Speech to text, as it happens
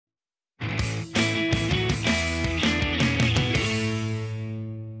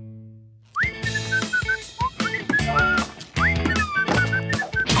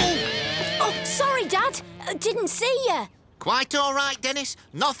see you. Quite all right, Dennis.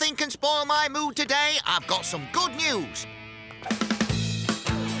 Nothing can spoil my mood today. I've got some good news.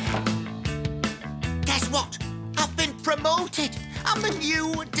 Guess what? I've been promoted. I'm the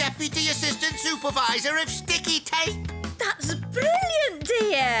new Deputy Assistant Supervisor of Sticky Tape. That's brilliant,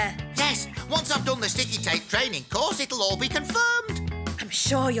 dear. Yes, once I've done the sticky tape training course, it'll all be confirmed. I'm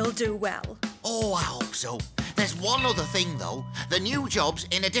sure you'll do well. Oh, I hope so. There's one other thing, though. The new job's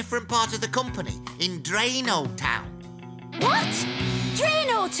in a different part of the company, in Drano Town. What?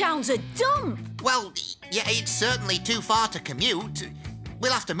 Drano Town's a dump. Well, yeah, it's certainly too far to commute.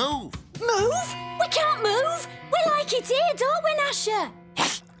 We'll have to move. Move? We can't move. We like it here, don't we, Gnasher?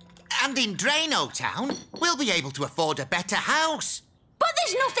 And in Drano Town, we'll be able to afford a better house. But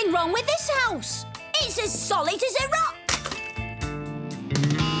there's nothing wrong with this house. It's as solid as a rock.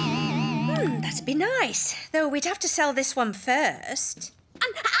 That'd be nice. Though we'd have to sell this one first.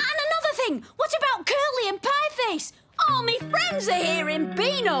 And another thing, what about Curly and Pieface? All me friends are here in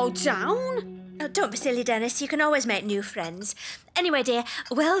Beano Town. Oh, don't be silly, Dennis. You can always make new friends. Anyway, dear,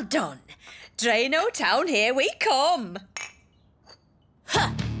 well done. Drano Town, here we come.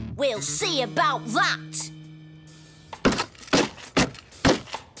 Huh, we'll see about that.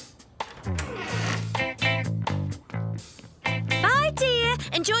 Bye, dear.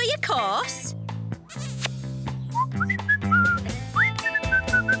 Enjoy your course.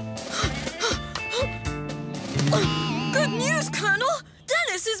 Good news, Colonel!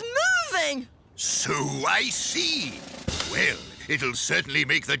 Dennis is moving! So I see. Well, it'll certainly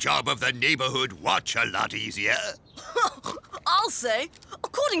make the job of the neighborhood watch a lot easier. I'll say,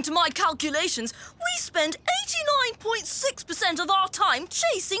 according to my calculations, we spend 89.6% of our time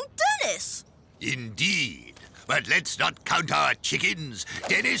chasing Dennis. Indeed. But let's not count our chickens.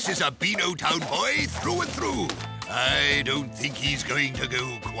 Dennis is a Beano Town boy through and through. I don't think he's going to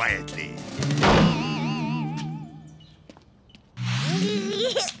go quietly.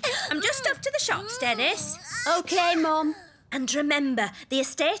 I'm just off to the shops, Dennis. OK, Mum. And remember, the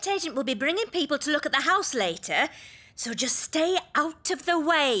estate agent will be bringing people to look at the house later, so just stay out of the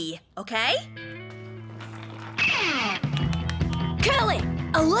way, OK? Curly,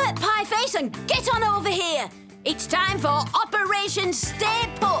 alert Pieface and get on over here. It's time for Operation Stay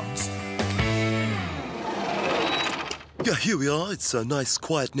Put. Yeah, here we are. It's a nice,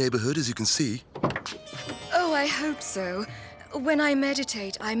 quiet neighborhood, as you can see. Oh, I hope so. When I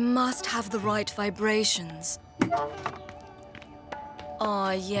meditate, I must have the right vibrations.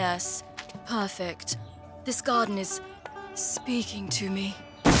 Ah, yes. Perfect. This garden is speaking to me.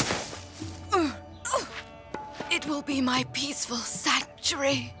 It will be my peaceful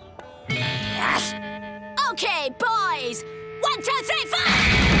sanctuary. Yes. OK, boys. 1, 2, 3, 4!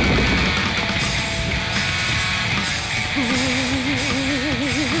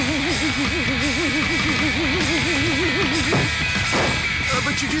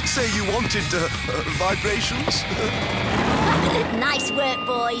 But you did say you wanted vibrations. Nice work,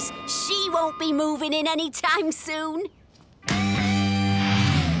 boys. She won't be moving in any time soon.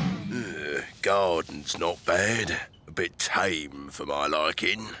 Garden's not bad. A bit tame for my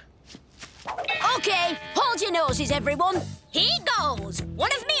liking. OK, hold your noses, everyone. Here goes.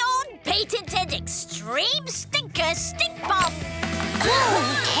 One of me own patented extreme stinker stink bomb.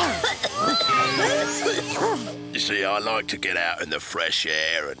 You see, I like to get out in the fresh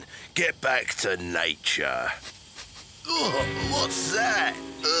air and get back to nature. Ugh, what's that?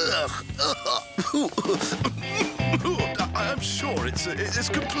 I'm sure it's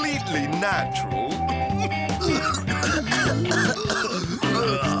completely natural.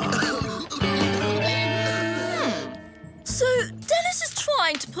 So, Dennis is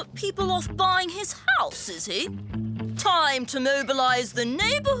trying to put people off buying his house, is he? Time to mobilise the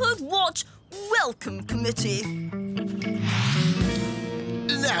Neighbourhood Watch Welcome Committee.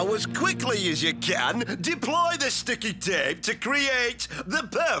 Now, as quickly as you can, deploy the sticky tape to create the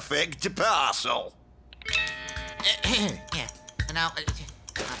perfect parcel. Yeah. Now,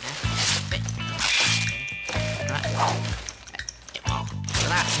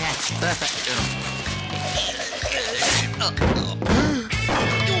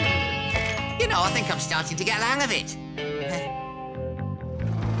 You know, I think I'm starting to get the hang of it.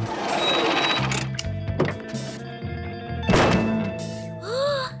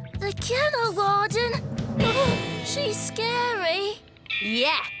 The kennel warden. Oh, she's scary.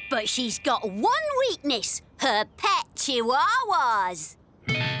 Yeah, but she's got one weakness. Her pet chihuahuas.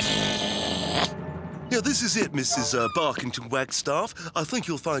 Yeah, this is it, Mrs. Barkington Wagstaff. I think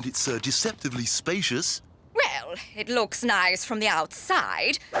you'll find it's deceptively spacious. Well, it looks nice from the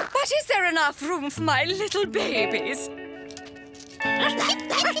outside, but is there enough room for my little babies?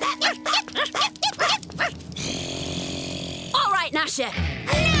 it, Gnasher.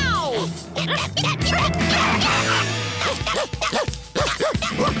 Now!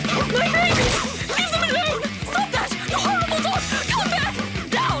 My babies! Leave them alone! Stop that! You horrible dog! Come back!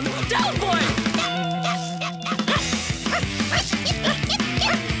 Down! Down, boy!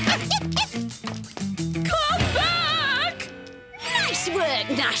 Come back! Nice work,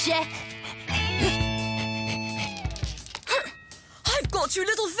 Gnasher. I've got you,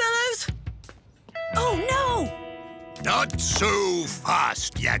 little fellows! Oh, no! Not so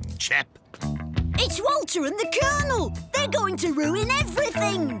fast, young chap. It's Walter and the Colonel. They're going to ruin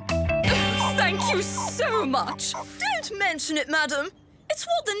everything. Thank you so much. Don't mention it, madam. It's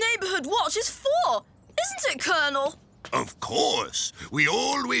what the neighbourhood watch is for. Isn't it, Colonel? Of course. We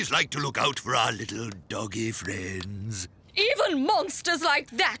always like to look out for our little doggy friends. Even monsters like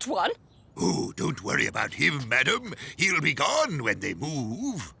that one. Oh, don't worry about him, madam. He'll be gone when they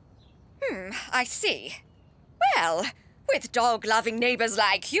move. I see. Well, with dog-loving neighbours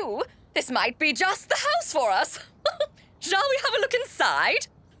like you, this might be just the house for us. Shall we have a look inside?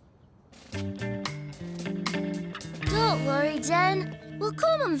 Don't worry, Den. We'll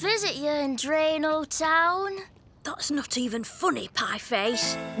come and visit you in Drano Town. That's not even funny,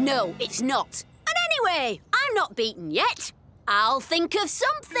 Pieface. No, it's not. And anyway, I'm not beaten yet. I'll think of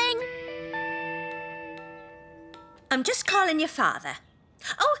something. I'm just calling your father.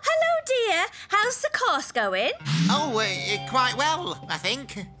 Oh, hello, dear. How's the course going? Oh, quite well, I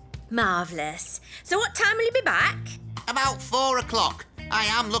think. Marvellous. So what time will you be back? About 4 o'clock. I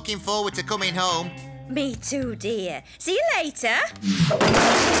am looking forward to coming home. Me too, dear. See you later.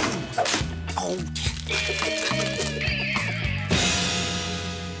 Oh,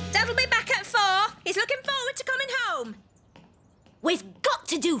 Dad will be back at 4. He's looking forward to coming home. We've got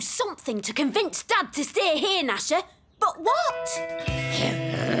to do something to convince Dad to stay here, Gnasher. But what?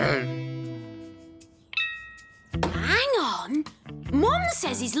 Hang on. Mum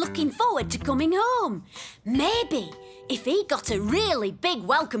says he's looking forward to coming home. Maybe if he got a really big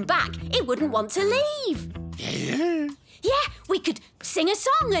welcome back, he wouldn't want to leave. Yeah, we could sing a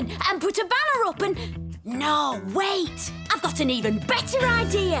song and put a banner up and... No, wait. I've got an even better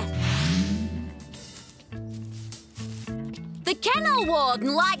idea. The kennel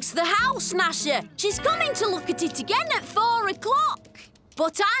warden likes the house, Gnasher. She's coming to look at it again at 4 o'clock.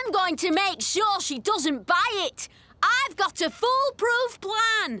 But I'm going to make sure she doesn't buy it. I've got a foolproof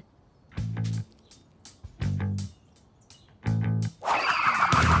plan.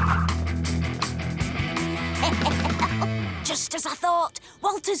 Just as I thought,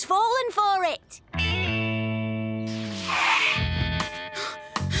 Walter's fallen for it.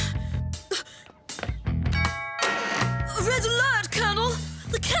 Red alert, Colonel!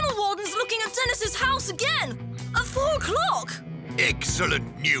 The kennel warden's looking at Dennis's house again! At 4 o'clock!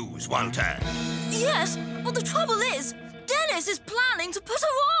 Excellent news, Walter. Yes, but the trouble is, Dennis is planning to put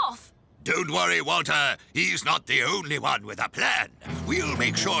her off! Don't worry, Walter. He's not the only one with a plan. We'll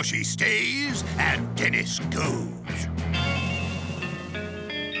make sure she stays and Dennis goes.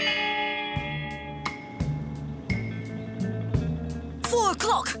 "4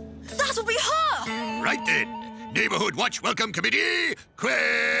 o'clock! That'll be her! Right then. Neighborhood Watch Welcome Committee,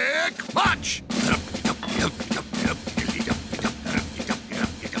 quick march!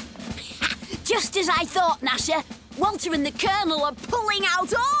 Just as I thought, Gnasher. Walter and the Colonel are pulling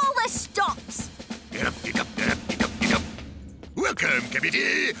out all the stops. Welcome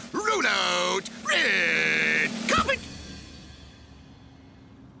Committee, roll out red carpet!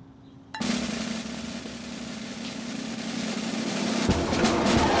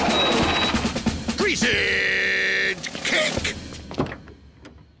 Present cake!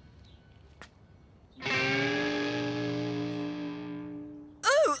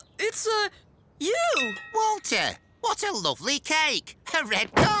 Oh, it's, you! Walter, what a lovely cake. A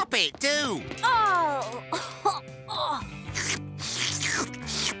red carpet, too. Oh.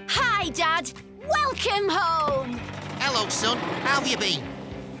 Hi, Dad. Welcome home. Hello, son. How have you been?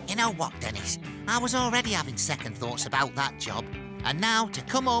 You know what, Dennis? I was already having second thoughts about that job. And now to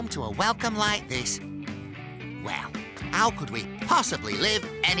come home to a welcome like this... Well, how could we possibly live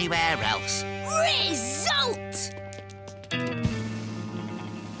anywhere else? Result!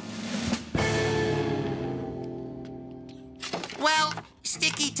 Well,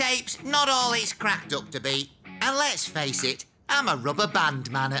 sticky tape's not all it's cracked up to be. And let's face it, I'm a rubber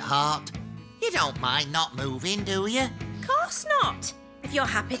band man at heart. You don't mind not moving, do you? Of course not. If you're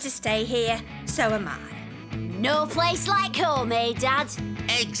happy to stay here, so am I. No place like home, eh, Dad?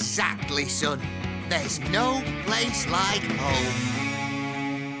 Exactly, son. There's no place like home.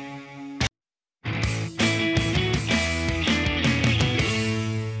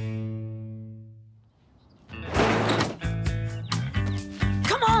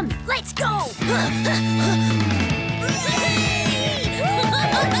 Let's go!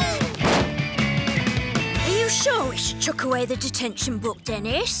 Are you sure we should chuck away the detention book,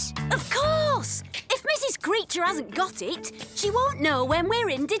 Dennis? Of course! If Mrs. Creature hasn't got it, she won't know when we're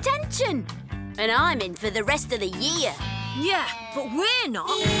in detention. And I'm in for the rest of the year. Yeah, but we're not.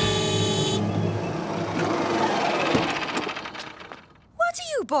 What are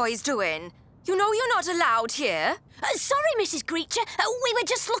you boys doing? You know you're not allowed here. Sorry, Mrs. Creature. We were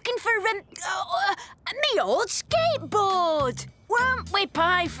just looking for, me old skateboard. Weren't we,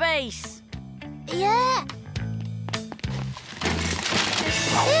 Pieface? Yeah.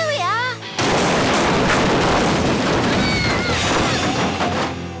 Here we are.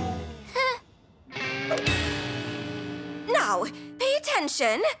 Now, pay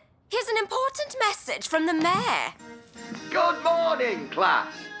attention. Here's an important message from the mayor. Good morning,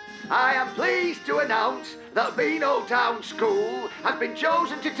 class. I am pleased to announce that Beano Town School has been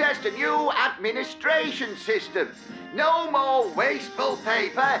chosen to test a new administration system. No more wasteful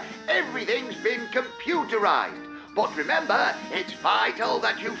paper. Everything's been computerized. But remember, it's vital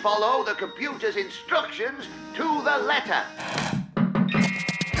that you follow the computer's instructions to the letter.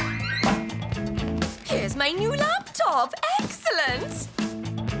 Here's my new laptop. Excellent.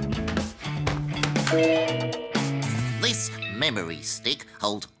 This memory stick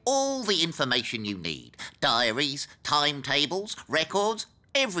holds all the information you need. Diaries, timetables, records,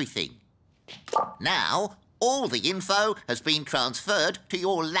 everything. Now, all the info has been transferred to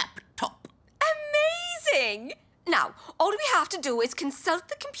your laptop. Amazing! Now, all we have to do is consult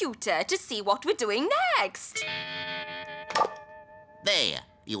the computer to see what we're doing next. There,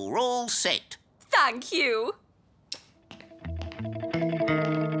 you're all set. Thank you.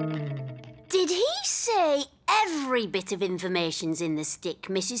 Did he say every bit of information's in the stick,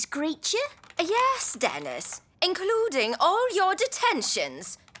 Mrs. Creature? Yes, Dennis, including all your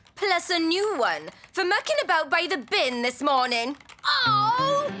detentions, plus a new one for mucking about by the bin this morning.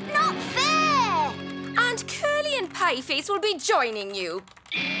 Oh, not fair! And Curly and Pieface will be joining you.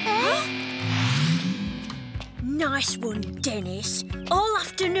 Nice one, Dennis. All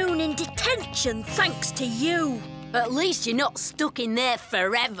afternoon in detention thanks to you. At least you're not stuck in there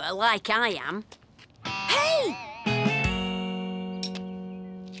forever like I am. Hey!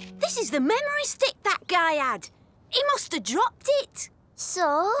 This is the memory stick that guy had. He must have dropped it.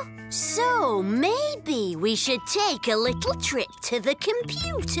 So? So maybe we should take a little trip to the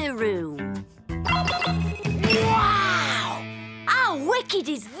computer room. Wow! How wicked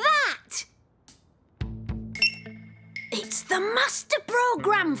is that? It's the master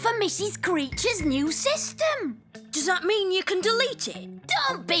program for Mrs. Creature's new system. Does that mean you can delete it?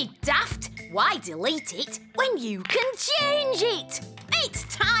 Don't be daft. Why delete it when you can change it? It's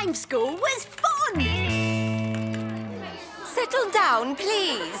time school was fun. Settle down,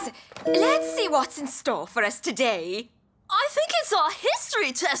 please. Let's see what's in store for us today. I think it's our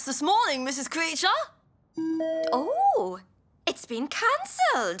history test this morning, Mrs. Creature. Oh, it's been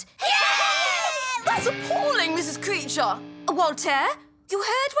cancelled. That's appalling, Mrs. Creature. Walter, you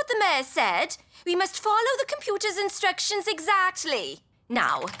heard what the mayor said. We must follow the computer's instructions exactly.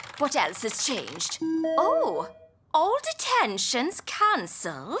 Now, what else has changed? Oh, all detentions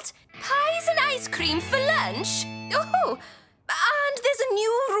cancelled. Pies and ice cream for lunch. Oh, and there's a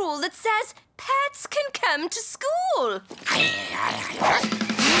new rule that says pets can come to school.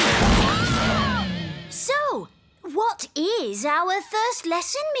 So, what is our first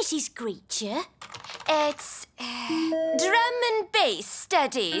lesson, Mrs. Creature? It's drum and bass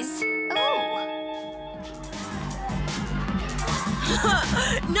studies. Oh.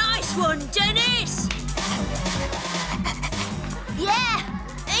 Nice one, Dennis! Yeah,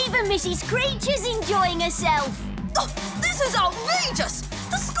 even Mrs. Creature's enjoying herself. Oh, this is outrageous!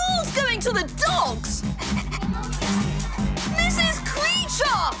 The school's going to the dogs! Mrs.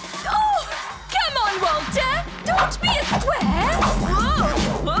 Creature! Oh, come on, Walter! Don't be a square!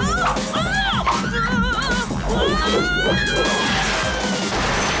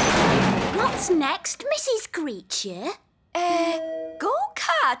 What's next, Mrs. Creature?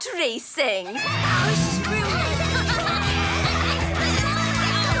 Go-kart racing. This is brilliant.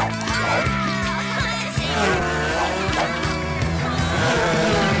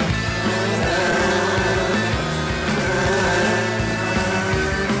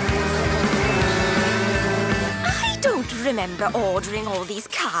 I don't remember ordering all these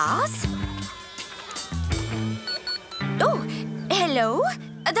cars. Oh, hello?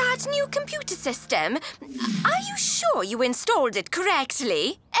 That new computer system, are you sure you installed it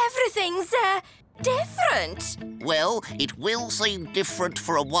correctly? Everything's, different. Well, it will seem different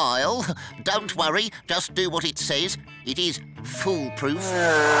for a while. Don't worry, just do what it says. It is foolproof.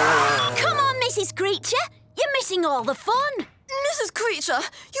 Come on, Mrs. Creature. You're missing all the fun. Mrs. Creature,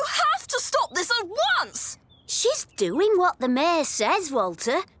 you have to stop this at once! She's doing what the mayor says,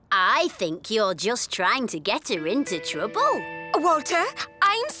 Walter. I think you're just trying to get her into trouble. Walter,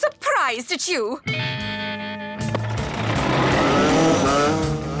 I'm surprised at you.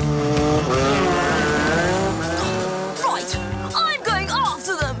 Right, I'm going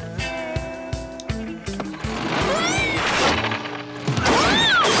after them!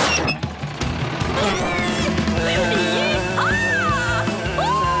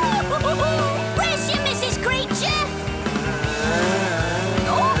 Where's your Mrs. Creature?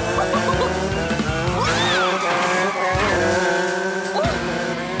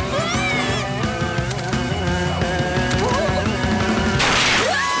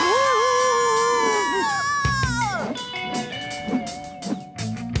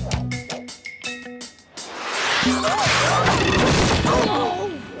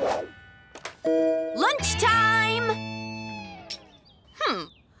 Lunchtime!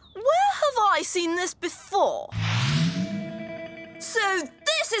 Where have I seen this before? So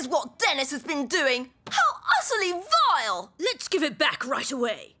this is what Dennis has been doing! How utterly vile! Let's give it back right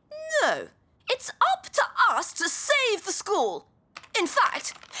away. No, it's up to us to save the school. In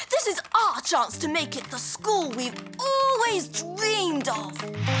fact, this is our chance to make it the school we've always dreamed of.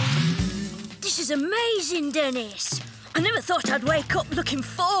 This is amazing, Dennis. I never thought I'd wake up looking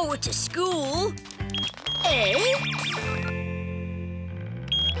forward to school. Eh?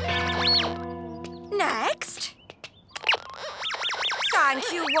 Next.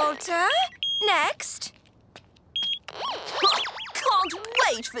 Thank you, Walter. Next. Can't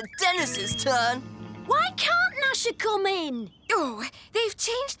wait for Dennis's turn. Why can't Gnasher come in? Oh, they've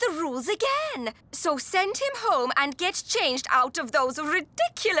changed the rules again. So send him home and get changed out of those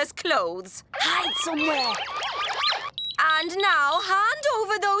ridiculous clothes. Hide somewhere. And now hand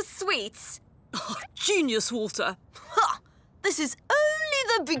over those sweets. Oh, genius, Walter. Ha! This is only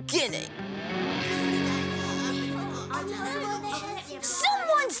the beginning.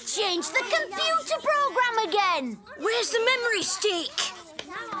 Someone's changed the computer program again. Where's the memory stick?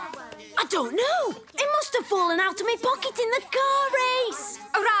 I don't know. It must have fallen out of my pocket in the car race.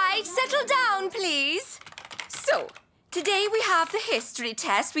 All right, settle down, please. So, today we have the history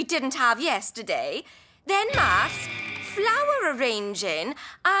test we didn't have yesterday, then maths, flower arranging,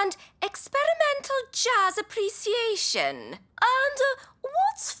 and experimental jazz appreciation. And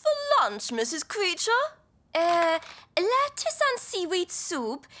what's for lunch, Mrs. Creature? Lettuce and seaweed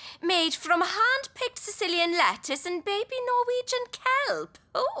soup made from hand-picked Sicilian lettuce and baby Norwegian kelp.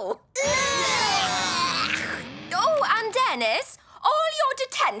 Oh. Oh, and Dennis, all your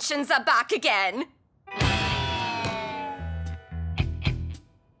detentions are back again.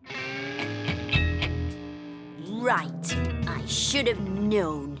 Right. I should have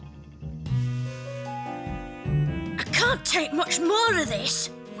known. I can't take much more of this.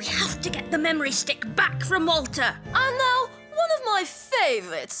 We have to get the memory stick back from Walter. And now, one of my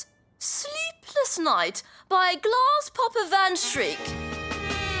favourites, Sleepless Night by Glass Popper Van Schreek.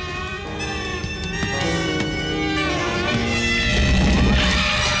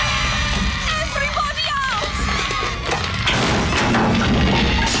 Everybody out!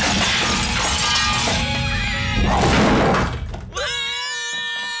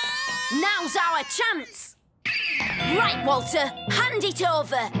 Now's our chance. Right, Walter, hand it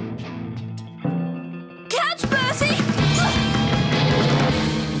over. Catch, Bertie!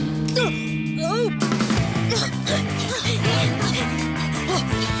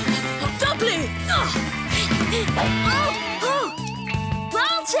 Dudley!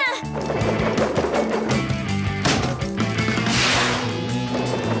 Walter!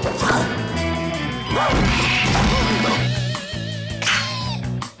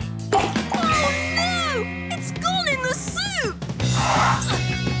 It's gone in the soup!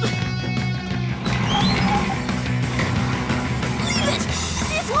 Leave it!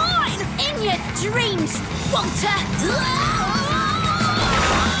 It's mine! In your dreams, Walter!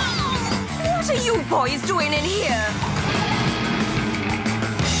 What are you boys doing in here?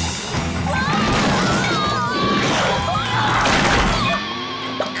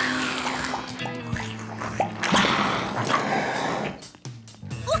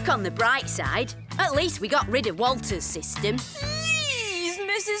 Look on the bright side. At least we got rid of Walter's system. Please,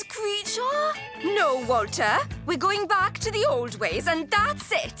 Mrs. Creature. No, Walter. We're going back to the old ways, and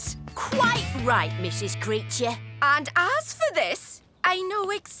that's it. Quite right, Mrs. Creature. And as for this, I know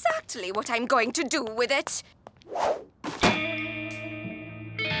exactly what I'm going to do with it.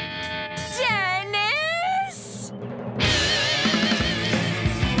 Dennis!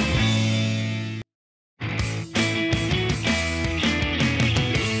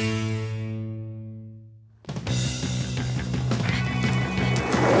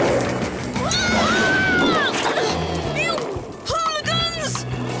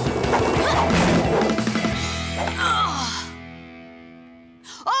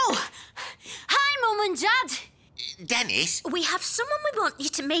 Oh, hi, Mum and Dad. Dennis, We have someone we want you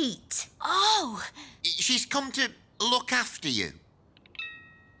to meet. Oh, she's come to look after you.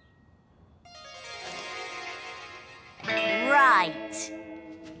 right.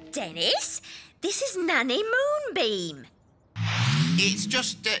 Dennis, this is Nanny Moonbeam. It's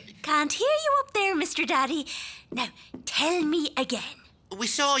just, Can't hear you up there, Mr. Daddy. Now, tell me again. we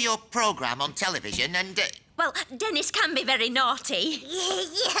saw your programme on television and, Well, Dennis can be very naughty.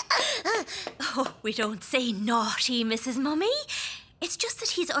 Oh, we don't say naughty, Mrs. Mummy. It's just that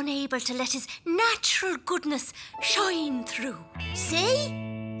he's unable to let his natural goodness shine through. See?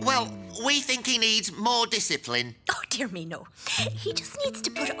 well, we think he needs more discipline. Oh, dear me, no. He just needs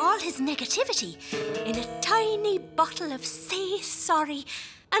to put all his negativity in a tiny bottle of Say Sorry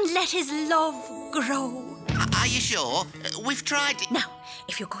and let his love grow. Are you sure? We've tried... Now,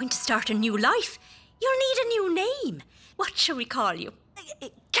 if you're going to start a new life, you'll need a new name. What shall we call you?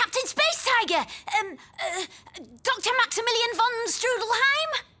 Captain Space Tiger. Dr. Maximilian von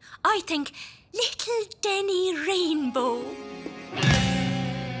Strudelheim. I think Little Denny Rainbow.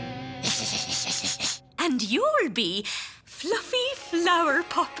 And you'll be Fluffy Flower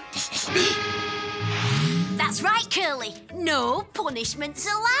Pop. That's right, Curly. No punishments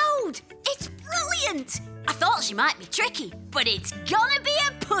allowed. It's brilliant. I thought she might be tricky, but it's gonna be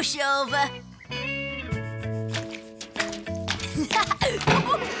a pushover.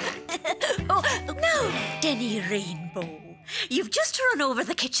 No, Denny Rainbow. You've just run over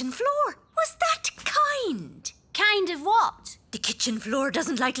the kitchen floor. Was that kind? Kind of what? The kitchen floor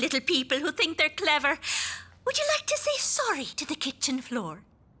doesn't like little people who think they're clever. Would you like to say sorry to the kitchen floor?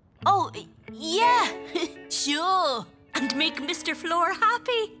 Oh, yeah, sure. And make Mr. Floor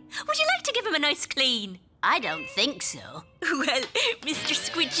happy? Would you like to give him a nice clean? I don't think so. Well, Mr.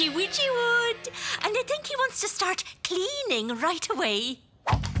 Squidgy Widgy would. And I think he wants to start cleaning right away.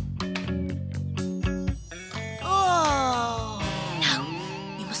 Oh. Now,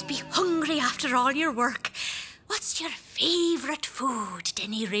 you must be hungry after all your work. What's your favourite food,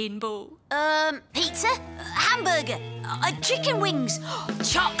 Denny Rainbow? Pizza, hamburger, chicken wings,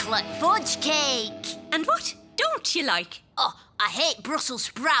 chocolate fudge cake. And what don't you like? Oh, I hate Brussels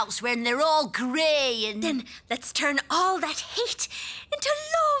sprouts when they're all grey and... Then let's turn all that hate into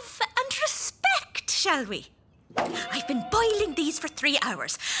love and respect, shall we? I've been boiling these for 3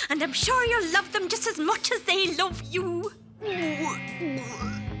 hours, and I'm sure you'll love them just as much as they love you.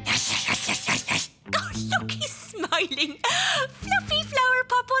 Oh, look, he's smiling. Fluffy Flower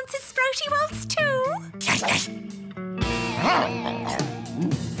Pop wants his sprouty waltz too.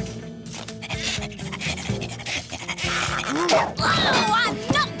 Oh, I'm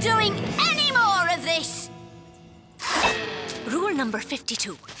not doing any more of this! Rule number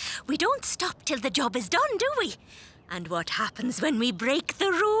 52. We don't stop till the job is done, do we? And what happens when we break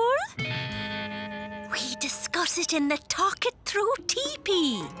the rule? We discuss it in the Talk It Through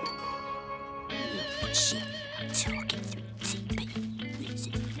teepee. Shit, I'm talking through teepee. Is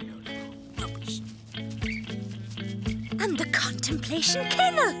it a load of rubbish? And the Contemplation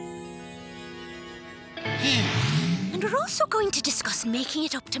Kennel. And we're also going to discuss making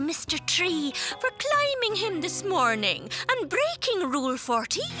it up to Mr. Tree for climbing him this morning and breaking Rule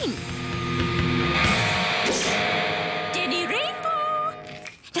 14. Denny Rainbow!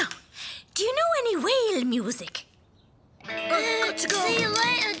 Now, do you know any whale music? Got to go. See you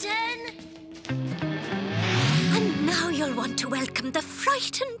later, Den. And now you'll want to welcome the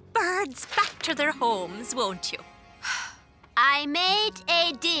frightened birds back to their homes, won't you? I made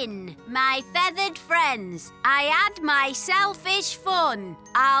a din, my feathered friends. I had my selfish fun.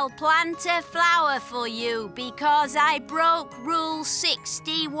 I'll plant a flower for you because I broke Rule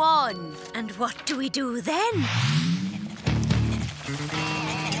 61. And what do we do then?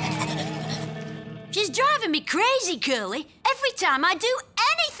 She's driving me crazy, Curly. Every time I do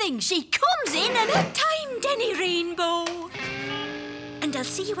anything, she comes in and... Good time, Denny Rainbow. And I'll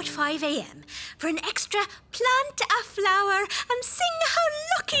see you at 5 a.m. for an extra plant a flower and sing how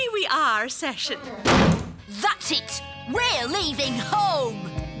lucky we are session. That's it. We're leaving home.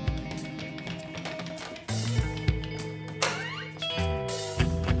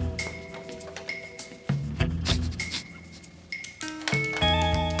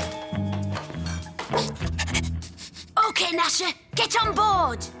 Okay, Gnasher, get on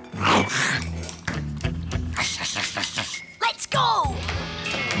board. Let's go.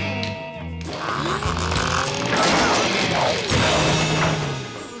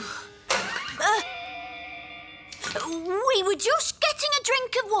 We were just getting a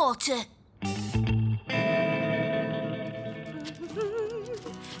drink of water.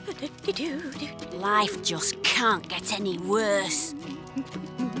 Life just can't get any worse.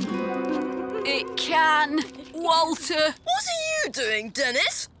 can. Walter. What are you doing,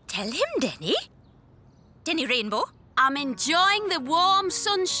 Dennis? Tell him, Denny. Denny Rainbow. I'm enjoying the warm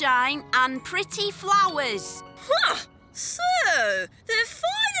sunshine and pretty flowers. Huh. So, they're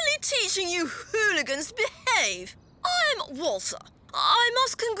finally teaching you hooligans to behave. I'm Walter. I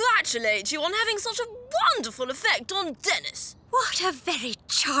must congratulate you on having such a wonderful effect on Dennis. What a very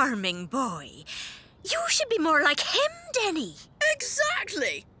charming boy. You should be more like him, Denny.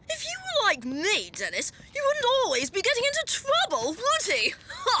 Exactly. If you were like me, Dennis, you wouldn't always be getting into trouble, would he?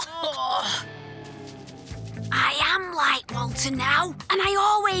 I am like Walter now, and I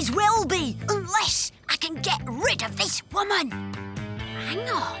always will be, unless I can get rid of this woman. Hang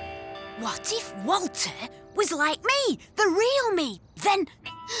on. What if Walter was like me, the real me? Then...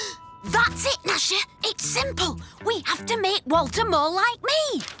 That's it, Gnasher. It's simple. We have to make Walter more like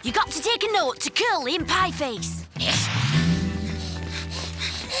me. You got to take a note to Curly and Pieface.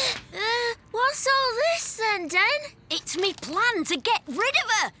 What's all this then, Den? It's me plan to get rid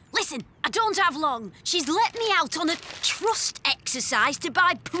of her. Listen, I don't have long. She's let me out on a trust exercise to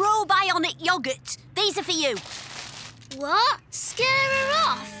buy probiotic yoghurt. These are for you. What? Scare her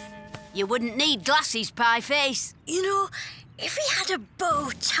off? You wouldn't need glasses, Pieface. You know, if he had a bow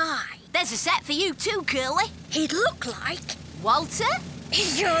tie... There's a set for you too, Curly. He'd look like... Walter?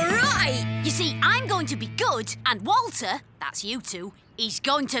 You're right. You see, I'm going to be good, and Walter, that's you two, is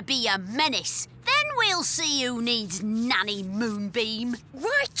going to be a menace. Then we'll see who needs Nanny Moonbeam.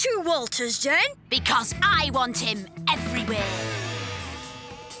 Why 2 Walters, Jen? Because I want him everywhere.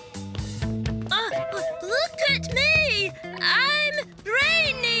 Look at me! I'm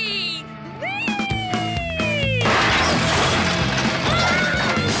Brainy!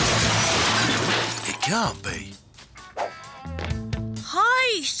 It can't be.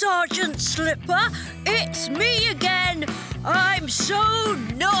 Hi, Sergeant Slipper. It's me again. I'm so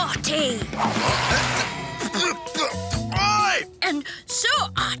naughty. And so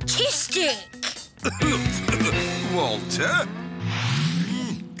artistic. Walter?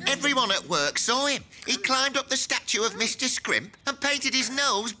 Everyone at work saw him. He climbed up the statue of Mr. Scrimp and painted his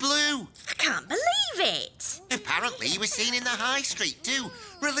nose blue. I can't believe it. Apparently he was seen in the high street too,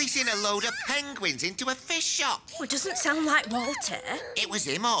 releasing a load of penguins into a fish shop. Well, it doesn't sound like Walter. It was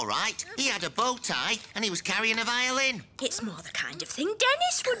him, all right. He had a bow tie and he was carrying a violin. It's more the kind of thing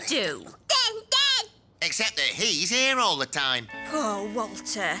Dennis would do. Except that he's here all the time. Poor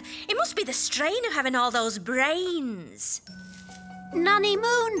Walter. It must be the strain of having all those brains. Nanny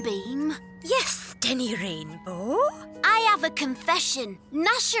Moonbeam? Yes, Denny Rainbow. I have a confession.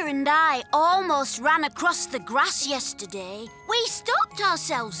 Gnasher and I almost ran across the grass yesterday. We stopped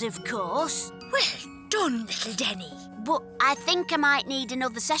ourselves, of course. Well done, little Denny. But I think I might need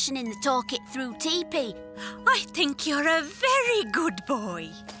another session in the Talk It Through teepee. I think you're a very good boy.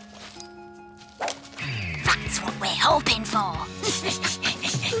 That's what we're hoping for.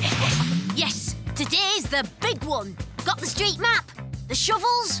 Yes, today's the big one. Got the street map? The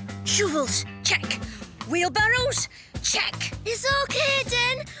shovels? Shovels, check. Wheelbarrows, check. It's okay,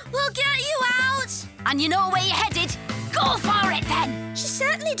 Den. We'll get you out. And you know where you're headed? Go for it, then. She's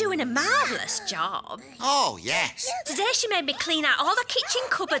certainly doing a marvellous job. Oh, yes. Today she made me clean out all the kitchen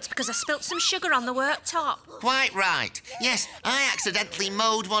cupboards because I spilt some sugar on the worktop. Quite right. Yes, I accidentally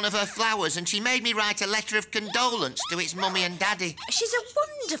mowed one of her flowers and she made me write a letter of condolence to its mummy and daddy. She's a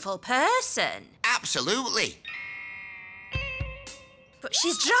wonderful person. Absolutely. But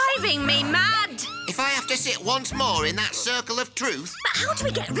she's driving me mad. If I have to sit once more in that circle of truth... But how do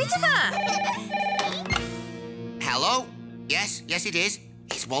we get rid of her? Hello? Yes, it is.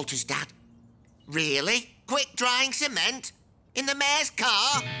 It's Walter's dad. Really? Quick drying cement? In the mayor's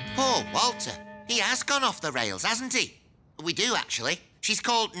car? Poor Walter. He has gone off the rails, hasn't he? We do, actually. She's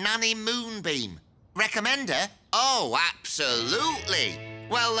called Nanny Moonbeam. Recommend her? Oh, absolutely.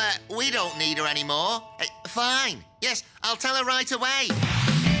 Well, we don't need her anymore. Fine. Yes, I'll tell her right away.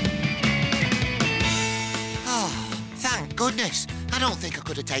 Oh, thank goodness. I don't think I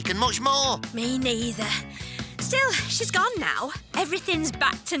could have taken much more. Me neither. Still, she's gone now. Everything's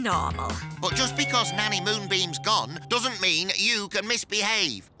back to normal. But just because Nanny Moonbeam's gone doesn't mean you can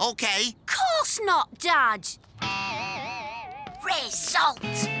misbehave, OK? Course not, Dad. Result.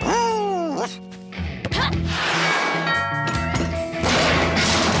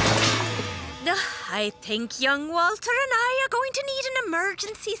 I think young Walter and I are going to need an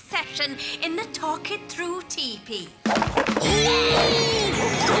emergency session in the Talk It Through teepee.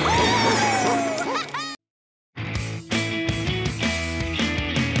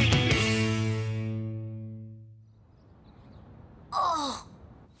 Oh.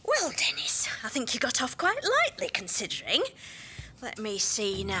 Well, Dennis, I think you got off quite lightly considering. Let me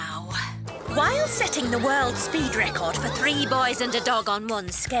see now. While setting the world speed record for 3 boys and a dog on one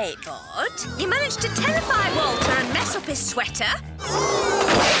skateboard, you managed to terrify Walter and mess up his sweater,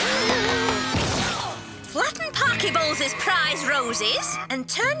 flatten Parky Bowles' prize roses, and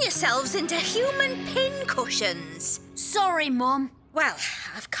turn yourselves into human pin cushions. Sorry, Mum. Well,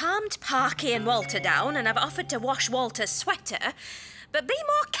 I've calmed Parky and Walter down and I've offered to wash Walter's sweater, but be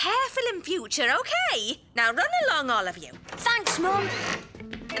more careful in future, OK? Now run along, all of you. Thanks, Mum.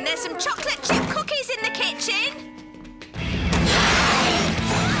 And there's some chocolate chip cookies in the kitchen.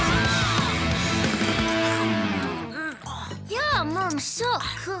 Your mum's so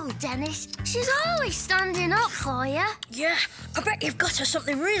cool, Dennis. She's always standing up for you. Yeah, I bet you've got her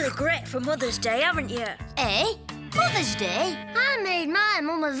something really great for Mother's Day, haven't you? Eh? Mother's Day? I made my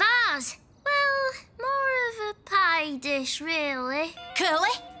mum a vase. Well, more of a pie dish, really.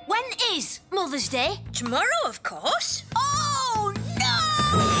 Curly, when is Mother's Day? Tomorrow, of course. Oh, no!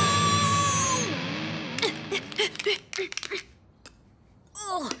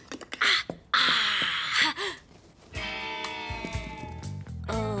 Oh.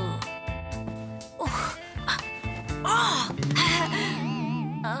 Oh. Oh. Oh.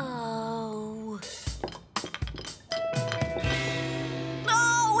 Oh.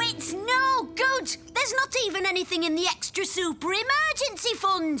 Oh, it's no good. There's not even anything in the extra super emergency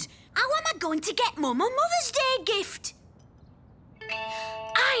fund. How am I going to get Mum a Mother's Day gift?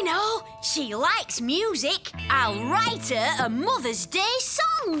 I know. She likes music. I'll write her a Mother's Day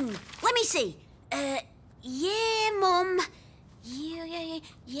song. Let me see. Yeah, Mum.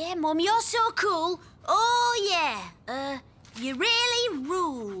 Yeah, Mum, you're so cool. Oh, yeah. You really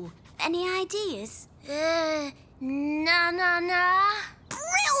rule. Any ideas? Na.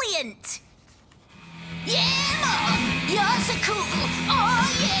 Brilliant! Yeah, Mum, you're so cool. Oh,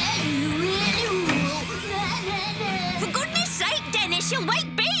 yeah, you really rule. For goodness sake, Dennis, you'll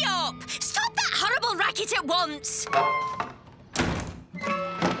wake B up. Stop that horrible racket at once.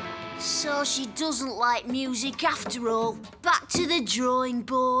 So she doesn't like music after all. Back to the drawing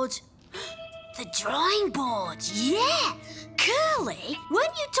board. The drawing board, yeah! Curly,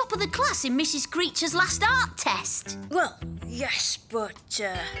 weren't you top of the class in Mrs. Creature's last art test? Well, yes, but,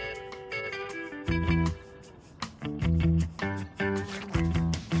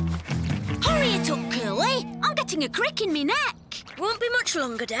 Hurry it up, Curly. I'm getting a crick in me neck. Won't be much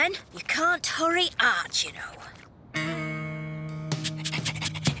longer, Den. You can't hurry art, you know.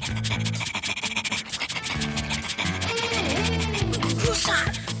 What's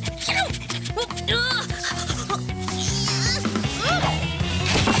that?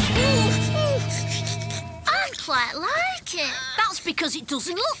 I quite like it. That's because it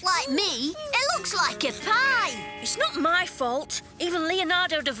doesn't look like me. It looks like a pie. It's not my fault. Even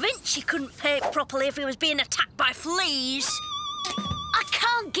Leonardo da Vinci couldn't paint properly if he was being attacked by fleas. I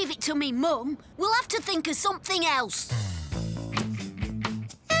can't give it to me, Mum. We'll have to think of something else.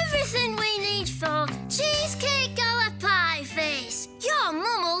 Everything we need for cheesecake a la pie face. Your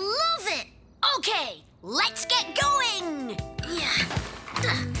mum will love it. OK, let's get going. Yeah.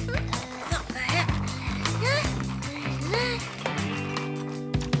 Not there.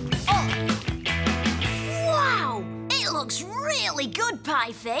 Oh. Wow, it looks really good,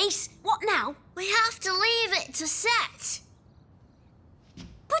 Pie Face. What now? We have to leave it to set.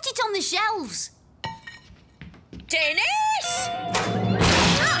 Put it on the shelves. Dennis!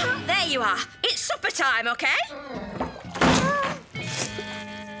 There you are. It's supper time, OK?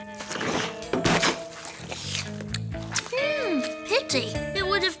 Pity. It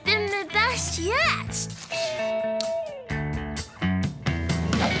would have been the best yet.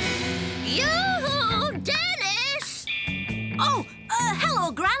 Yoo-hoo, Dennis! Oh,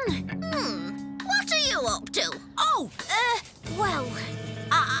 hello, Gran. What are you up to? Oh, well,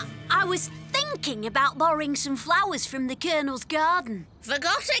 I was thinking about borrowing some flowers from the Colonel's garden.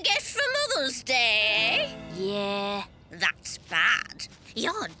 Forgot a gift for Mother's Day? Yeah. That's bad.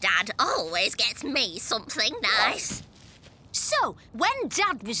 Your dad always gets me something nice. So, when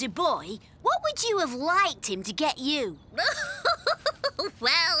Dad was a boy, what would you have liked him to get you?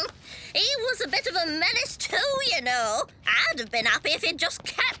 Well, he was a bit of a menace too, you know. I'd have been happy if he'd just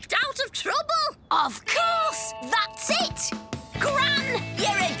kept out of trouble. Of course! That's it! Gran,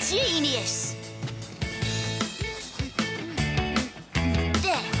 you're a genius!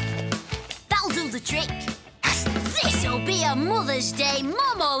 There. That'll do the trick. This'll be a Mother's Day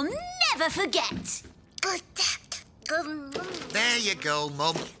Mum'll never forget. There you go,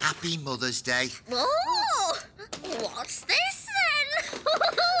 Mum. Happy Mother's Day. Oh, what's this then?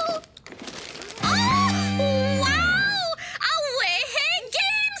 Oh, wow! A Way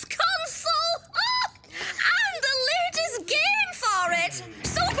Games console! Oh, and the latest game for it!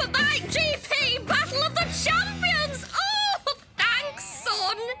 Superbike GP!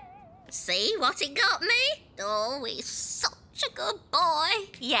 See what he got me? Oh, he's such a good boy.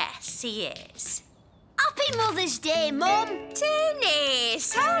 Yes, he is. Happy Mother's Day, Mum.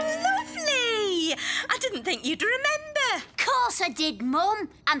 Dennis, how lovely. I didn't think you'd remember. Course I did, Mum.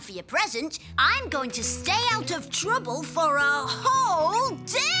 And for your present, I'm going to stay out of trouble for a whole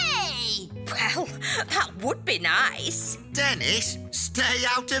day. Well, that would be nice. Dennis, stay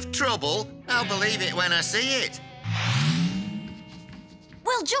out of trouble? I'll believe it when I see it.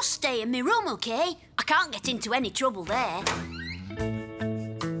 Well, just stay in my room, OK? I can't get into any trouble there.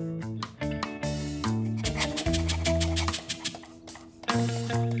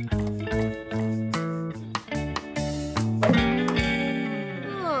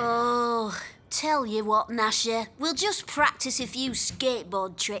 Oh, tell you what, Gnasher, we'll just practice a few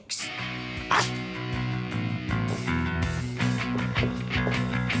skateboard tricks.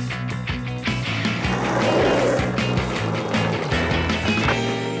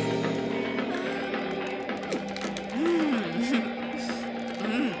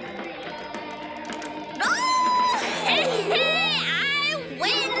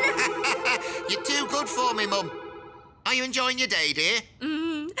 You're too good for me, Mum. Are you enjoying your day, dear?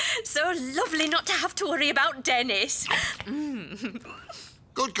 So lovely not to have to worry about Dennis.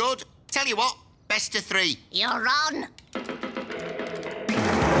 Good, good. Tell you what, best of 3. You're on.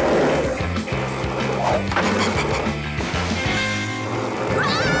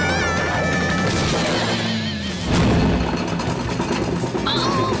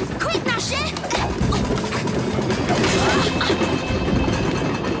 Oh, quick, Gnasher!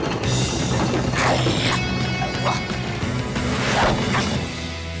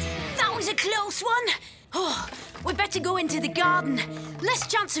 That was a close one. Oh, we'd better go into the garden. Less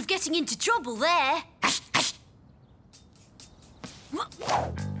chance of getting into trouble there.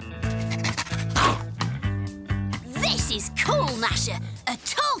 This is cool, Gnasher. A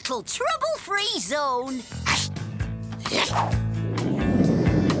total trouble-free zone.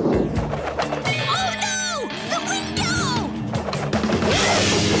 Oh no! The window!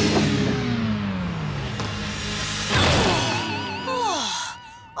 Oh,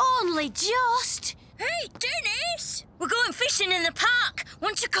 only just. Hey, Dennis! We're going fishing in the park.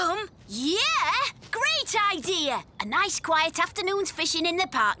 Want to come? Yeah, great idea. A nice quiet afternoon's fishing in the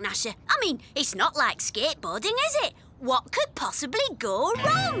park, Gnasher. I mean, it's not like skateboarding, is it? What could possibly go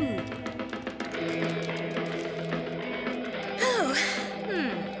wrong? Oh,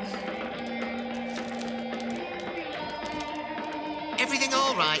 Everything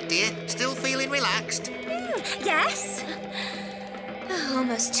all right, dear? Still feeling relaxed? yes. Oh,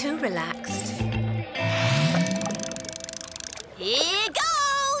 almost too relaxed. Here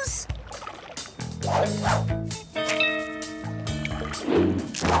goes!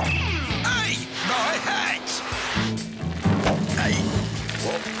 Hey, my hat! Hey,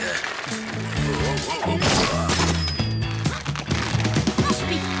 what? Must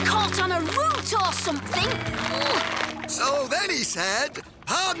be caught on a root or something. Oh, So then he said,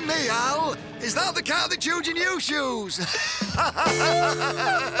 "Pardon me, Al, is that the cat that chewed your new shoes?"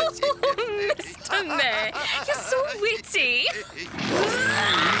 Mr. Mayor, you're so witty.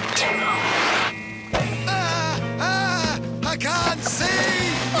 I can't see!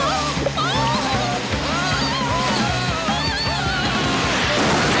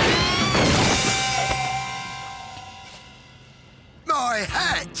 My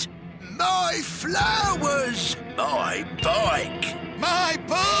hat! My flowers! My bike! My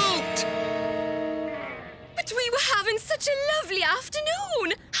boat! But we were having such a lovely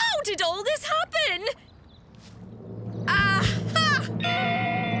afternoon. How did all this happen? Aha!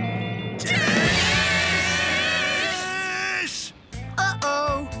 Yes!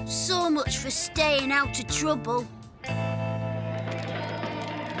 uh-oh. So much for staying out of trouble.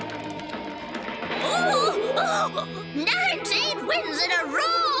 Oh, 19 wins in a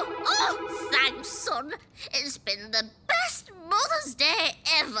row! Oh, thanks, son. It's been the best Mother's Day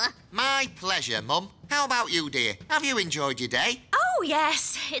ever. My pleasure, Mum. How about you, dear? Have you enjoyed your day? Oh,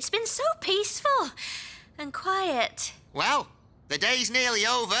 yes. It's been so peaceful and quiet. Well, the day's nearly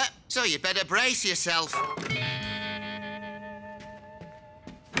over, so you'd better brace yourself.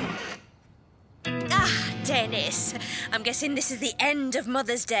 Ah, Dennis. I'm guessing this is the end of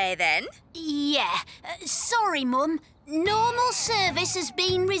Mother's Day, then? Yeah. Sorry, Mum. Normal service has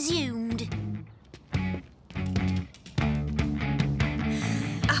been resumed.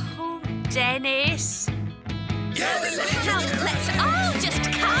 Oh, Dennis. Now, let's all just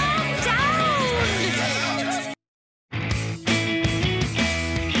calm down.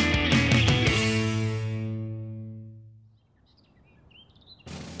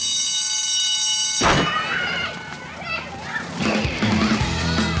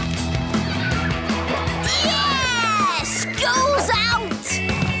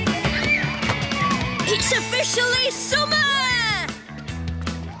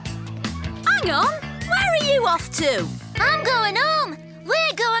 Hang on, where are you off to? I'm going home.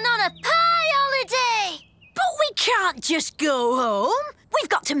 We're going on a pie holiday. But we can't just go home. We've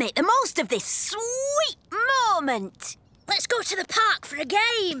got to make the most of this sweet moment. Let's go to the park for a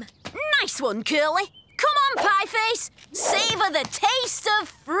game. Nice one, Curly. Come on, Pieface. Savour the taste of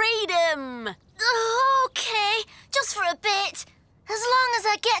freedom. Okay, just for a bit. As long as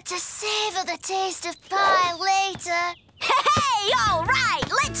I get to savour the taste of pie later. Hey, all right,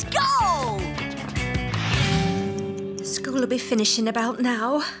 let's go. School will be finishing about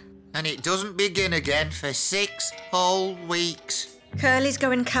now. And it doesn't begin again for 6 whole weeks. Curly's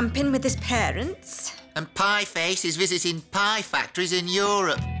going camping with his parents. And Pieface is visiting pie factories in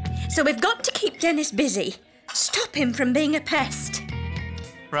Europe. So we've got to keep Dennis busy. Stop him from being a pest.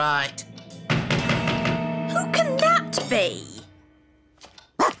 Right. Who can that be?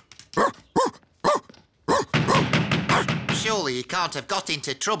 Surely he can't have got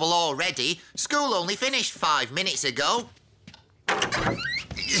into trouble already. School only finished 5 minutes ago.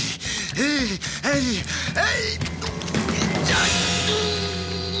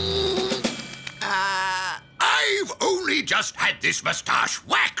 I've only just had this moustache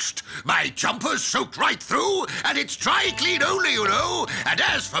waxed. My jumper's soaked right through, and it's dry clean only, you know. And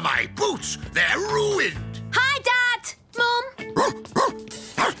as for my boots, they're ruined. Hi, Dad. Mum.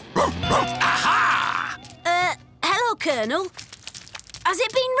 Aha! Hello, Colonel. Has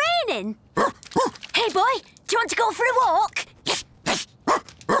it been raining? Hey, boy, do you want to go for a walk?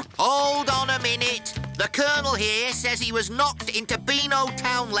 Hold on a minute. The Colonel here says he was knocked into Beano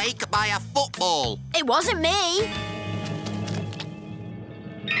Town Lake by a football. It wasn't me.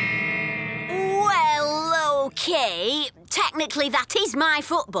 Well, OK. Technically, that is my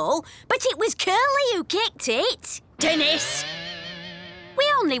football, but it was Curly who kicked it. Dennis! We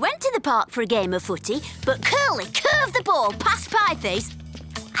only went to the park for a game of footy, but Curly curved the ball past Pieface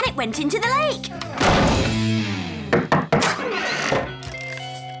and it went into the lake.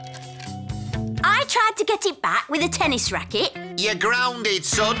 I tried to get it back with a tennis racket. You're grounded,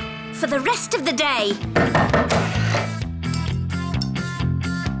 son. For the rest of the day.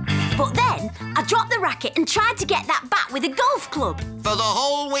 But then I dropped the racket and tried to get that back with a golf club. For the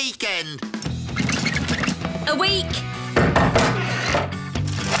whole weekend. A week.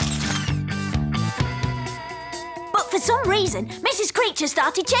 But for some reason, Mrs. Creature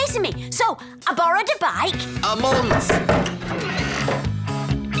started chasing me, so I borrowed a bike. A month.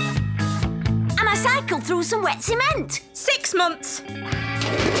 And I cycled through some wet cement. 6 months.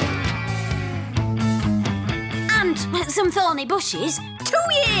 And some thorny bushes. 2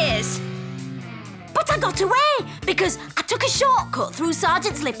 years. But I got away because I took a shortcut through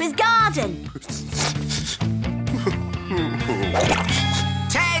Sergeant Slipper's garden.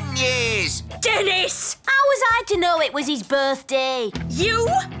 10 years. Dennis! How was I to know it was his birthday? You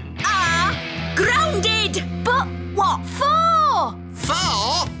are grounded! But what for?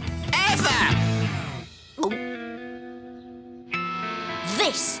 For? Ever!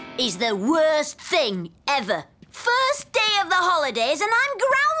 This is the worst thing ever. First day of the holidays and I'm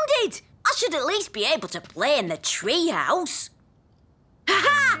grounded. I should at least be able to play in the treehouse.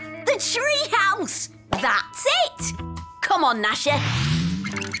 Ha-ha! The treehouse! That's it! Come on, Gnasher.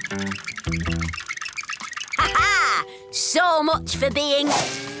 Ha-ha! So much for being...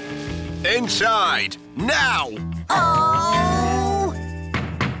 Inside, now! Oh!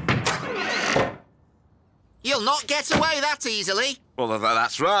 You'll not get away that easily. Well,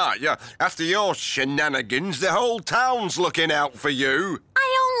 that's right, yeah. After your shenanigans, the whole town's looking out for you.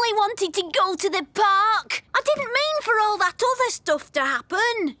 I only wanted to go to the park. I didn't mean for all that other stuff to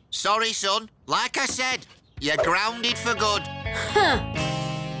happen. Sorry, son. Like I said, you're grounded for good. Huh.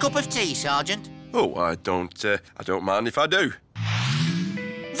 Cup of tea, Sergeant? Oh, I don't mind if I do.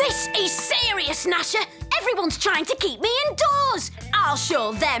 This is serious, Gnasher. Everyone's trying to keep me indoors. I'll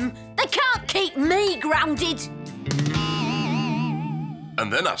show them. They can't keep me grounded.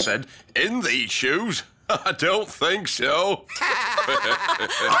 And then I said, in these shoes? I don't think so.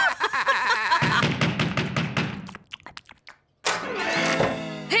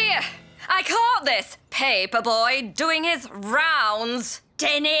 Here, I caught this paperboy doing his rounds.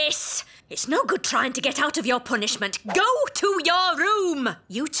 Dennis! It's no good trying to get out of your punishment. Go to your room!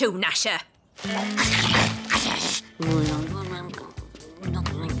 You too, Gnasher.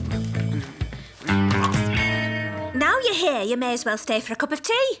 Now you're here, you may as well stay for a cup of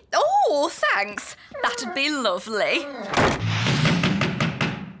tea. Oh, thanks. That'd be lovely.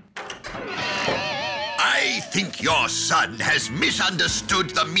 I think your son has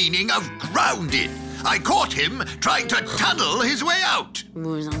misunderstood the meaning of grounded. I caught him trying to tunnel his way out.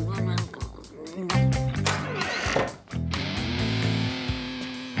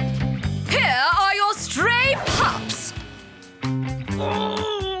 Here,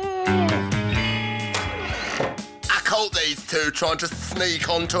 two trying to sneak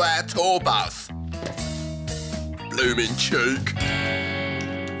onto our tour bus. Blooming cheek.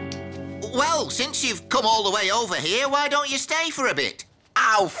 Well, since you've come all the way over here, why don't you stay for a bit?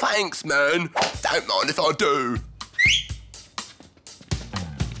 Oh, thanks, man. Don't mind if I do.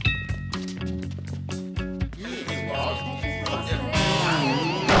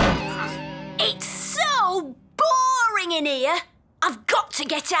 It's so boring in here. I've got to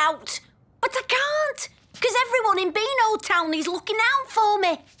get out. But I can't, because everyone in Beano Town is looking out for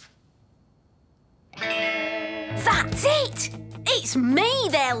me. That's it. It's me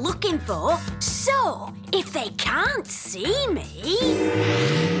they're looking for. So, if they can't see me...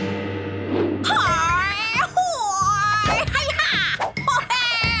 Hi! Hi! Hi-ha!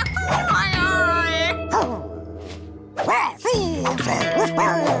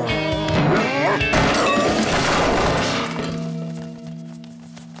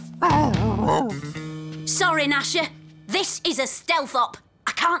 Sorry, Gnasher. This is a stealth op.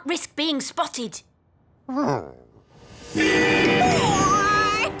 I can't risk being spotted.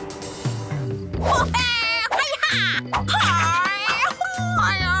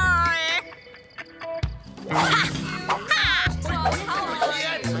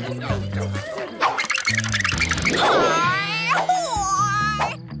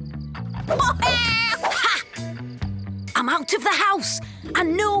 I'm out of the house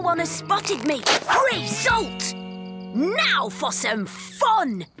and no one has spotted me. Result! Now for some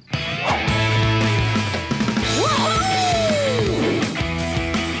fun!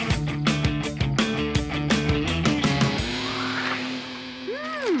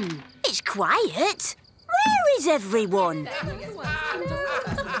 It's quiet. Where is everyone?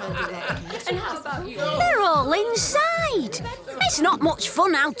 They're all inside. It's not much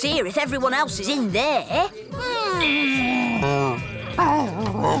fun out here if everyone else is in there.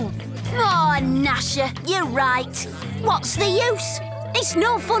 Oh, Gnasher, you're right. What's the use? It's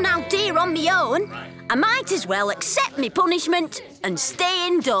no fun out here on me own. I might as well accept my punishment and stay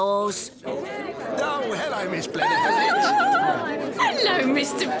indoors. Oh, hello, Miss Blenheim. Hello,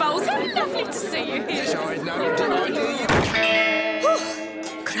 Mr. Bowles. How lovely to see you here. Yes, I know. Did I do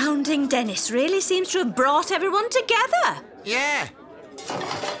you? Grounding Dennis really seems to have brought everyone together. Yeah.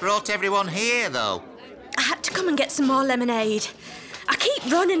 Brought everyone here, though. I had to come and get some more lemonade. I keep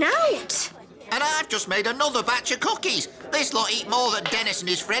running out. And I've just made another batch of cookies. This lot eat more than Dennis and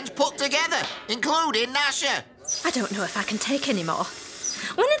his friends put together, including Gnasher. I don't know if I can take any more.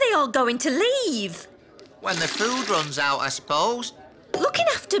 When are they all going to leave? When the food runs out, I suppose. Looking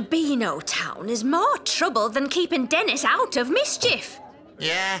after Beano Town is more trouble than keeping Dennis out of mischief.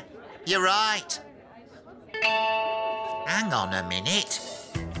 Yeah, you're right. Hang on a minute.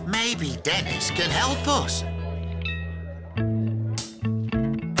 Maybe Dennis can help us.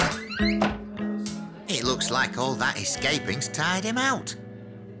 It looks like all that escaping's tired him out.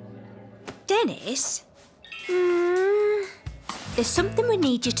 Dennis? There's something we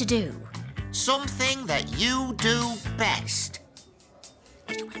need you to do. Something that you do best.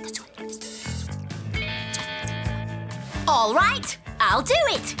 All right, I'll do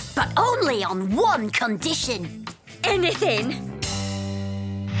it, but only on one condition. Anything?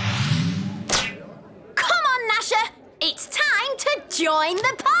 Come on, Gnasher. It's time to join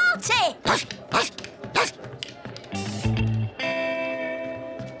the party.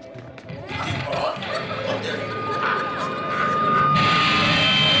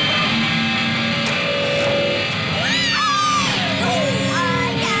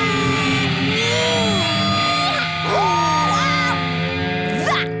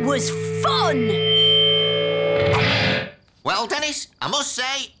 That was fun. Well, Dennis, I must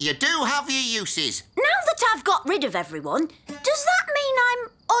say, you do have your uses. Now that I've got rid of everyone, does that mean I'm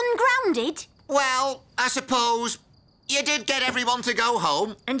ungrounded? Well, I suppose you did get everyone to go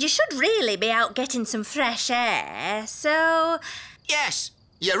home. And you should really be out getting some fresh air, so... Yes,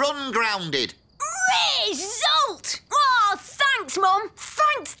 you're ungrounded. Result! Oh, thanks, Mum.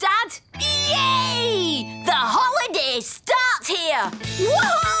 Thanks, Dad. Yay! The holiday starts here.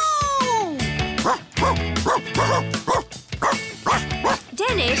 Woohoo!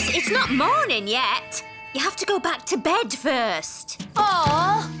 Dennis, it's not morning yet. You have to go back to bed first.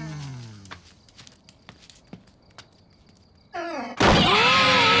 Aww.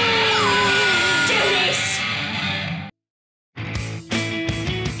 Dennis!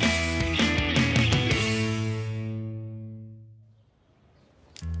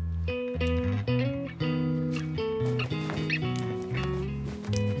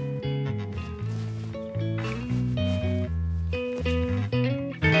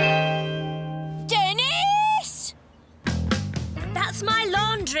 Dennis! That's my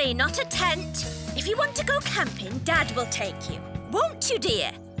laundry, not a tent. If you want to go camping, Dad will take you. Won't you,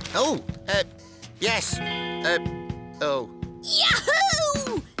 dear? Oh, yes. Oh.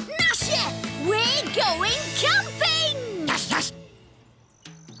 Yahoo! Gnasher, we're going camping! Yes, yes.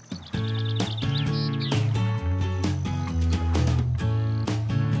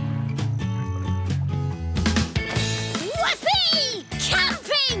 Whoopee!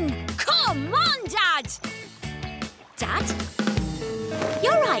 Camping! Come on, Dad! Dad?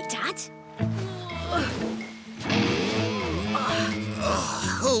 You're right, Dad.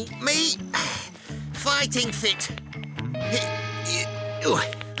 Oh, me? Fighting fit.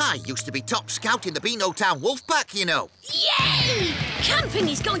 I used to be top scout in the Beano Town Wolf Pack, you know. Yay! Camping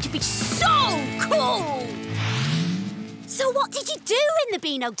is going to be so cool! So what did you do in the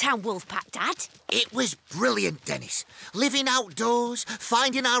Beano Town Wolf Pack, Dad? It was brilliant, Dennis. Living outdoors,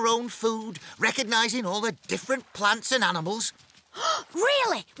 finding our own food, recognising all the different plants and animals.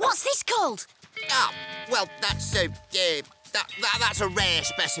 Really? What's this called? Ah, well, that's that's a rare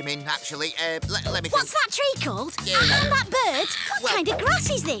specimen, actually. Let me think. What's that tree called? And that bird? What kind of grass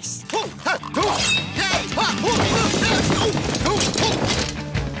is this?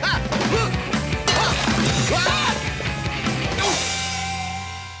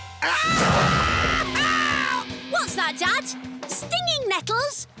 What's that, Dad? Stinging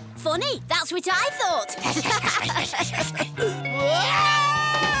nettles? Funny, that's what I thought.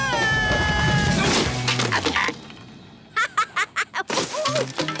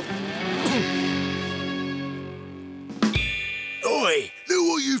 Oi, look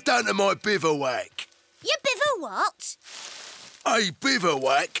what you've done to my bivouac. Your what? A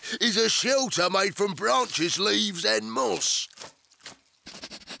bivouac is a shelter made from branches, leaves and moss.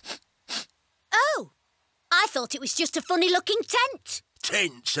 Oh, I thought it was just a funny-looking tent.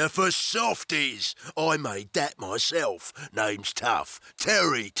 Tents are for softies. I made that myself. Name's Tough.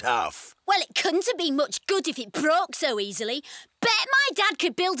 Terry Tough. Well, it couldn't have been much good if it broke so easily. Bet my dad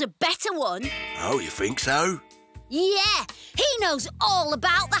could build a better one. Oh, you think so? Yeah, he knows all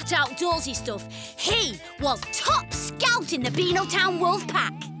about that outdoorsy stuff. He was top scout in the Beano Town Wolf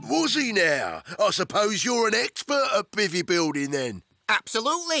Pack. Was he now? I suppose you're an expert at bivvy building then.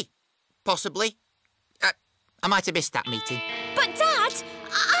 Absolutely. Possibly. I might have missed that meeting. But, Dad,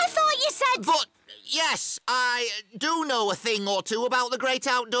 I thought you said... But, yes, I do know a thing or two about the great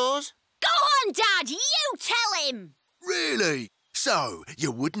outdoors. Go on, Dad, you tell him. Really? So,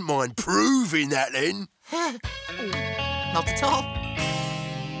 you wouldn't mind proving that then? Not at all.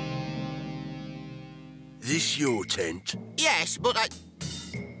 This your tent? Yes, but I...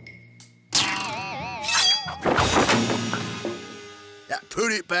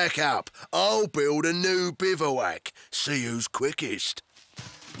 Put it back up. I'll build a new bivouac. See who's quickest.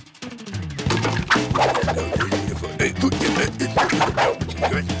 Right,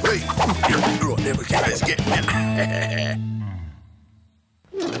 there we go. Let's get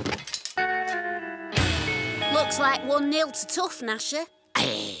Looks like 1-0 to Tough, Gnasher.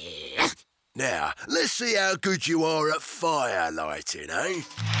 Now, let's see how good you are at fire lighting, eh?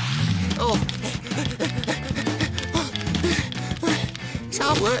 Oh. It's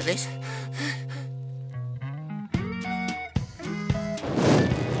hard work, this.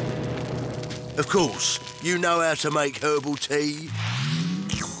 Of course, you know how to make herbal tea.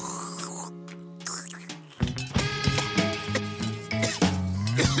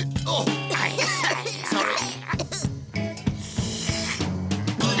 Oh, sorry.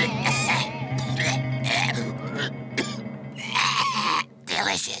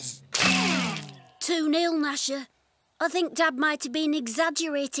 Delicious. 2-0, Gnasher. I think Dad might have been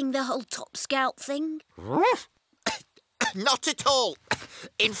exaggerating the whole Top Scout thing. Not at all.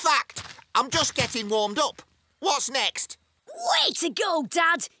 In fact, I'm just getting warmed up. What's next? Way to go,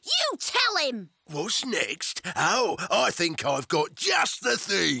 Dad! You tell him! What's next? Oh, I think I've got just the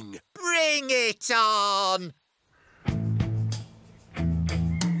thing. Bring it on!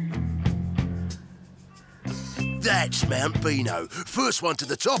 That's Mount Beano. First one to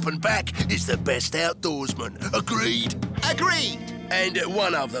the top and back is the best outdoorsman. Agreed? Agreed! And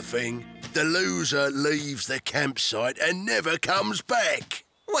one other thing. The loser leaves the campsite and never comes back.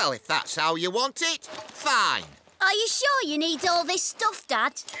 Well, if that's how you want it, fine. Are you sure you need all this stuff,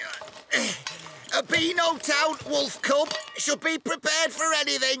 Dad? A Beano Town Wolf Cub should be prepared for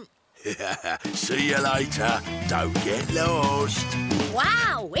anything. See you later. Don't get lost.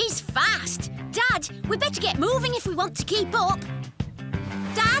 Wow, he's fast. Dad, we better get moving if we want to keep up.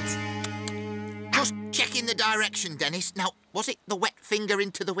 Dad? Just checking the direction, Dennis. Now, was it the wet finger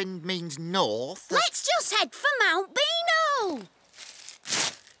into the wind means north? Let's just head for Mount Beano.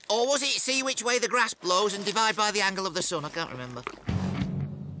 Or was it see which way the grass blows and divide by the angle of the sun? I can't remember.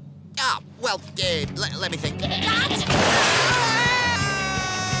 Ah, Well, let me think. Dad!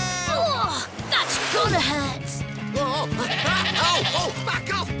 Oh, that's gonna hurt. Oh,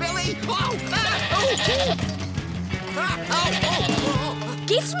 back off, Billy!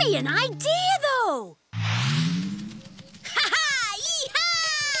 Gives me an idea, though. Ha-ha!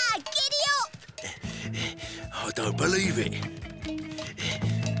 Yee-haw! Giddy up! I don't believe it.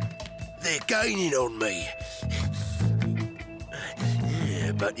 They're gaining on me.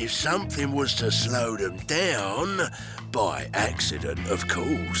 Yeah, but if something was to slow them down, by accident, of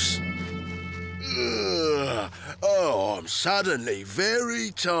course. Oh, I'm suddenly very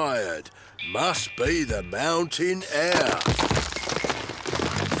tired. Must be the mountain air.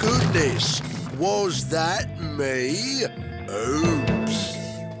 Goodness, was that me? Oops.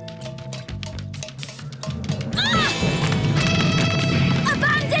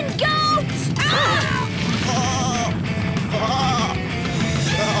 Abandoned goats!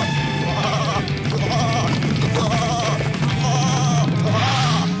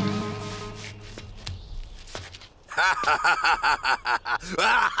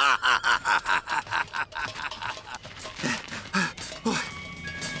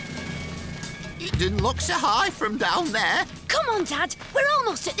 It didn't look so high from down there. Come on, Dad. We're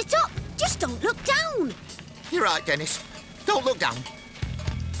almost at the top. Just don't look down. You're right, Dennis. Don't look down.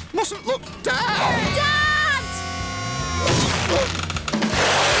 Mustn't look down. Dad!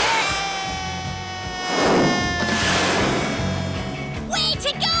 Way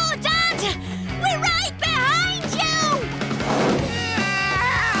to go, Dad! We're right behind you!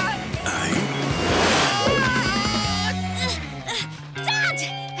 Dad!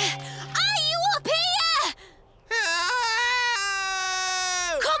 Are you up here?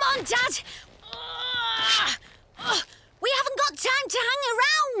 Come on, Dad! We haven't got time to hang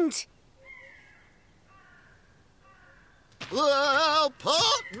around! Oh,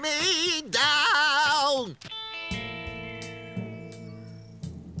 put me down!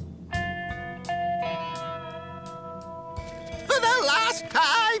 For the last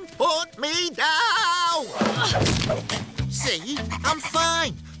time, put me down! See, I'm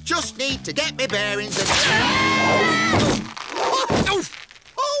fine. Just need to get my bearings and...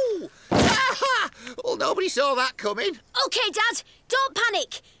 Oh! Well, nobody saw that coming. OK, Dad, don't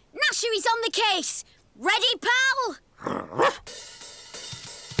panic. Gnasher is on the case. Ready, pal?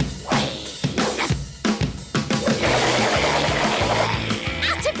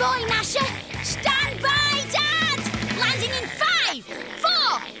 Attaboy, Gnasher. Stand by, Dad. Landing in 5,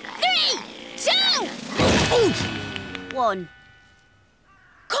 4, 3, 2... 1.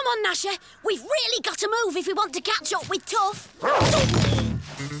 Come on, Gnasher. We've really got to move if we want to catch up with Tough.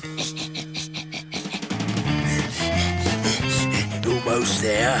 Almost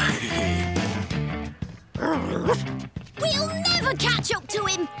there. We'll never catch up to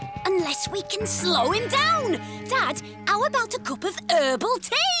him unless we can slow him down. Dad, how about a cup of herbal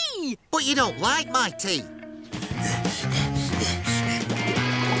tea? But you don't like my tea.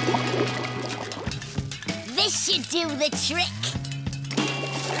 This should do the trick.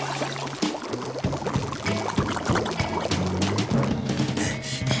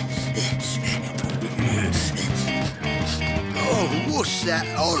 Oh, what's that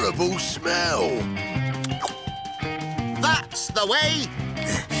horrible smell? That's the way.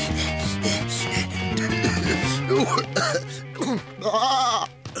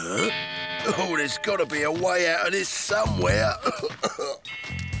 Oh, there's got to be a way out of this somewhere.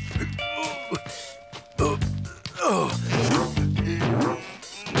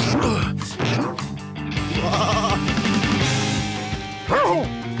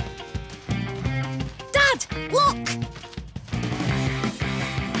 Dad, look!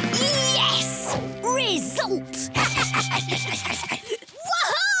 Yes! Result!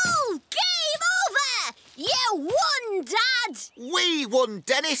 Woohoo! Game over! You won, Dad! We won,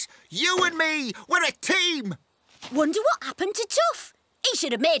 Dennis. You and me. We're a team. Wonder what happened to Tough? He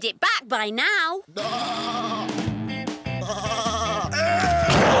should have made it back by now.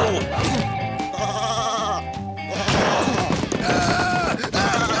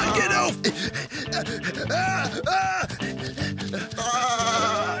 Get off!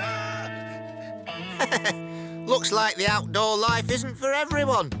 Looks like the outdoor life isn't for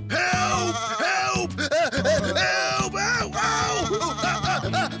everyone. Help! Help! Help! Help! Help!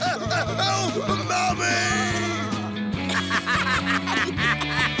 Mummy!